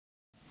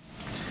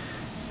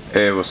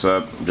Hey, what's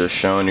up? Just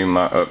showing you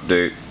my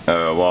update.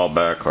 A while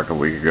back, like a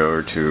week ago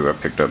or two, I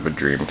picked up a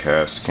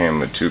Dreamcast. Came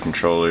with two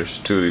controllers,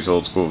 two of these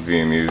old school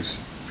VMUs.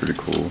 Pretty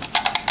cool.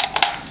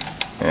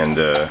 And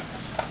I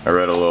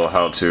read a little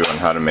how-to on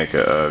how to make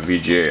a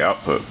VGA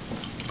output.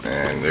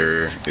 And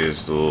there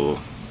is the little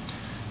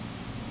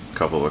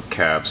couple of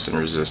caps and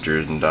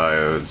resistors and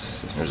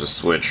diodes. There's a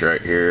switch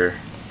right here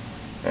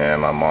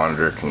and my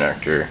monitor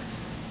connector.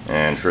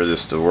 And for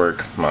this to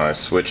work, my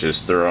switch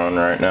is thrown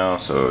right now,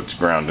 so it's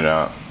grounding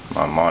out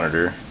my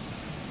monitor.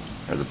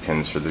 Are the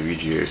pins for the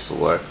VGA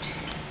select.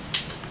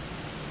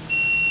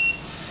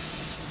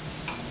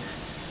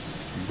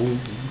 Boom.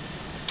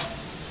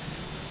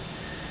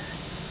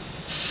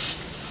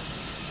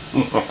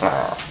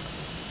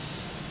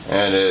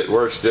 And it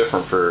works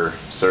different for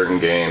certain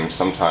games.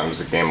 Sometimes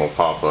the game will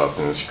pop up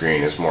and the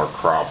screen is more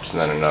cropped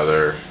than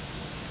another.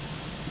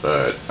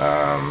 But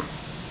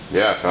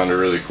yeah, I found a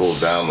really cool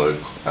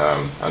download.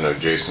 I know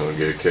Jason would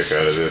get a kick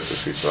out of this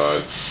if he saw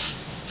it.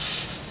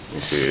 You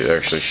see, it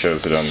actually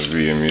shows it on the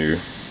VMU.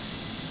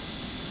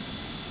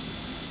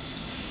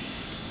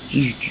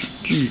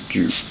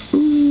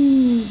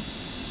 Ooh.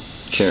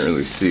 Can't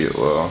really see it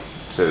well.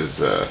 It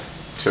says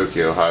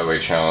Tokyo Highway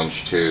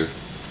Challenge 2.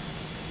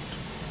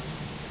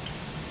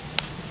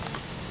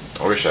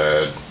 I wish I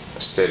had a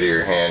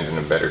steadier hand and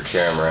a better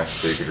camera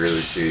so you could really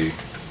see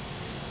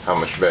how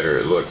much better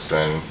it looks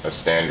than a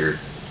standard.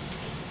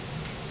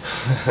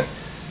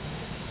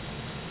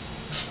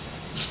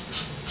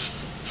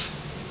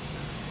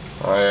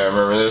 Oh yeah,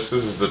 remember this?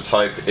 This is the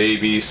Type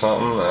AB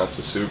something. That's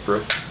a Supra.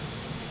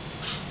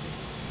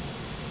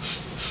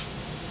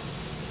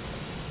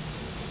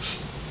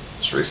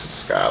 Let's race the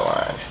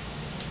Skyline.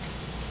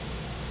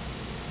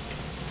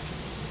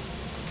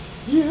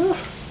 Yeah.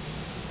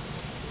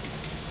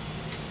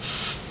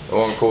 The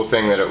one cool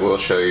thing that it will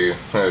show you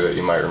that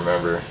you might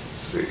remember. Let's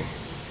see.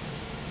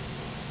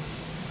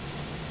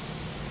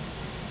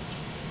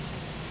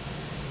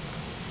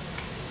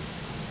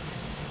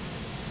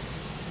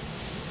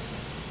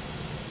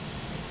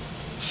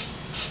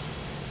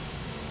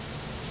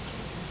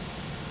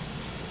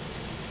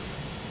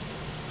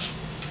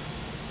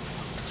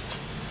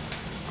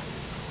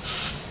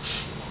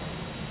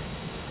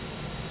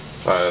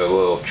 If I had a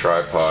little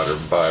tripod or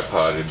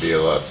bipod, it'd be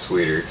a lot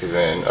sweeter, because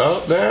then,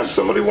 oh damn,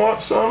 somebody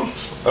wants some.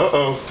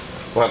 Uh-oh,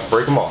 we'll have to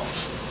break them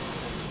off.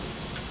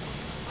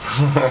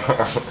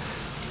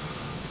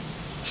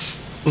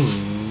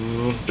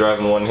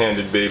 Driving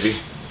one-handed, baby.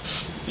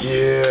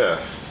 Yeah.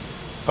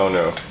 Oh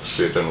no,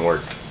 see, it doesn't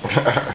work.